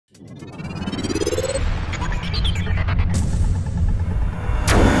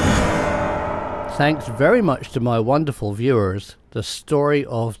Thanks very much to my wonderful viewers. The story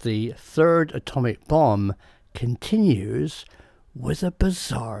of the third atomic bomb continues with a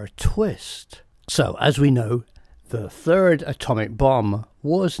bizarre twist. So, as we know, the third atomic bomb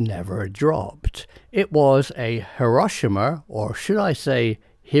was never dropped. It was a Hiroshima, or should I say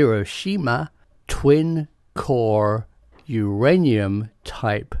Hiroshima, twin-core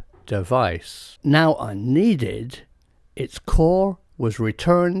uranium-type device. Now unneeded, its core was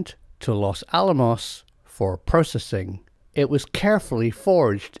returned to Los Alamos for processing. It was carefully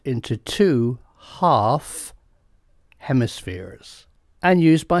forged into two half hemispheres and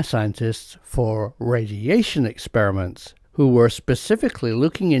used by scientists for radiation experiments who were specifically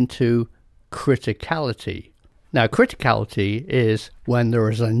looking into criticality. Now, criticality is when there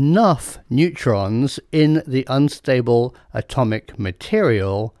is enough neutrons in the unstable atomic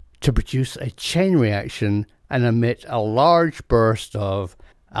material to produce a chain reaction and emit a large burst of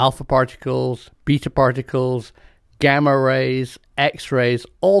alpha particles, beta particles, gamma rays, X-rays,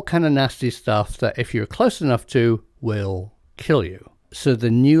 all kind of nasty stuff that if you're close enough to will kill you. So the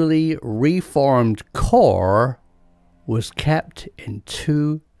newly reformed core was kept in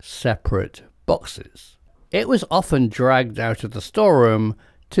two separate boxes. It was often dragged out of the storeroom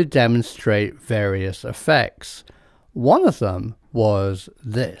to demonstrate various effects. One of them was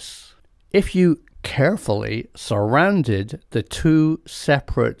this. If you carefully surrounded the two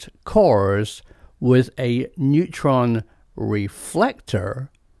separate cores with a neutron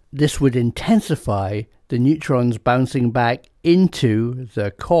reflector, this would intensify the neutrons bouncing back into the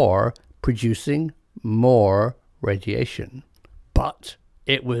core, producing more radiation. But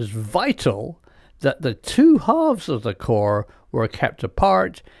it was vital that the two halves of the core were kept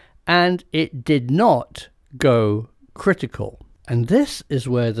apart and it did not go critical. And this is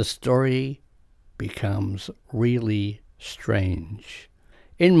where the story becomes really strange.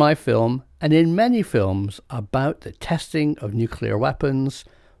 In my film, and in many films about the testing of nuclear weapons,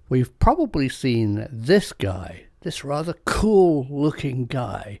 we've probably seen this guy, this rather cool looking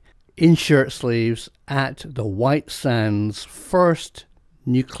guy, in shirt sleeves at the White Sands first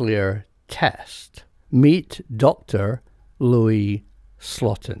nuclear test. Meet Dr. Louis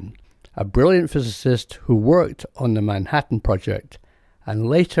Slotin, a brilliant physicist who worked on the Manhattan Project and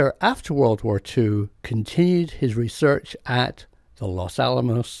later, after World War II, continued his research at the Los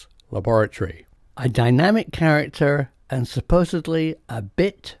Alamos Laboratory. A dynamic character and supposedly a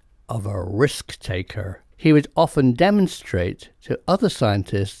bit of a risk taker, he would often demonstrate to other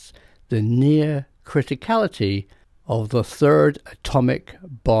scientists the near criticality of the third atomic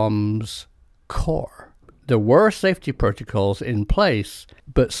bomb's core. There were safety protocols in place,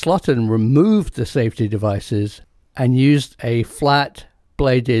 but Slotin removed the safety devices and used a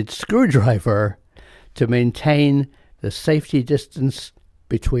flat-bladed screwdriver to maintain the safety distance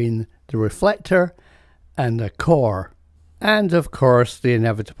between the reflector and the core. And of course, the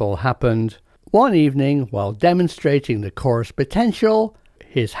inevitable happened. One evening, while demonstrating the core's potential,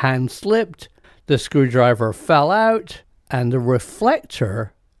 his hand slipped, the screwdriver fell out, and the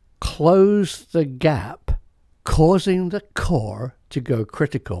reflector closed the gap, causing the core to go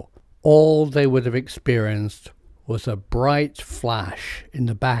critical. All they would have experienced was a bright flash in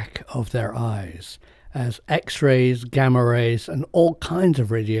the back of their eyes as X-rays, gamma rays, and all kinds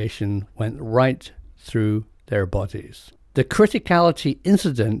of radiation went right through their bodies. The criticality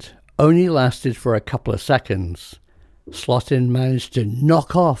incident only lasted for a couple of seconds. Slotin managed to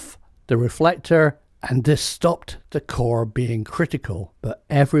knock off the reflector, and this stopped the core being critical. But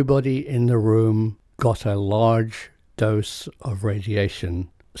everybody in the room got a large dose of radiation.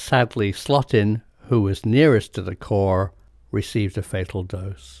 Sadly, Slotin, who was nearest to the core, received a fatal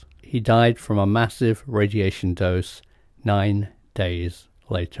dose. He died from a massive radiation dose 9 days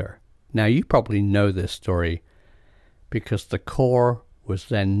later. Now, you probably know this story because the core was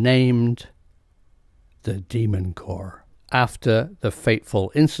then named the Demon Core. After the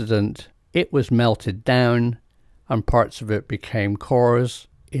fateful incident, it was melted down and parts of it became cores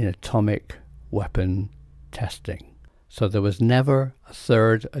in atomic weapon testing. So there was never a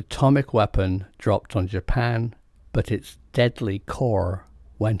third atomic weapon dropped on Japan, but its deadly core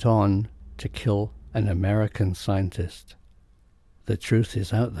went on to kill an American scientist. The truth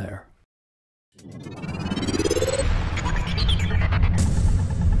is out there.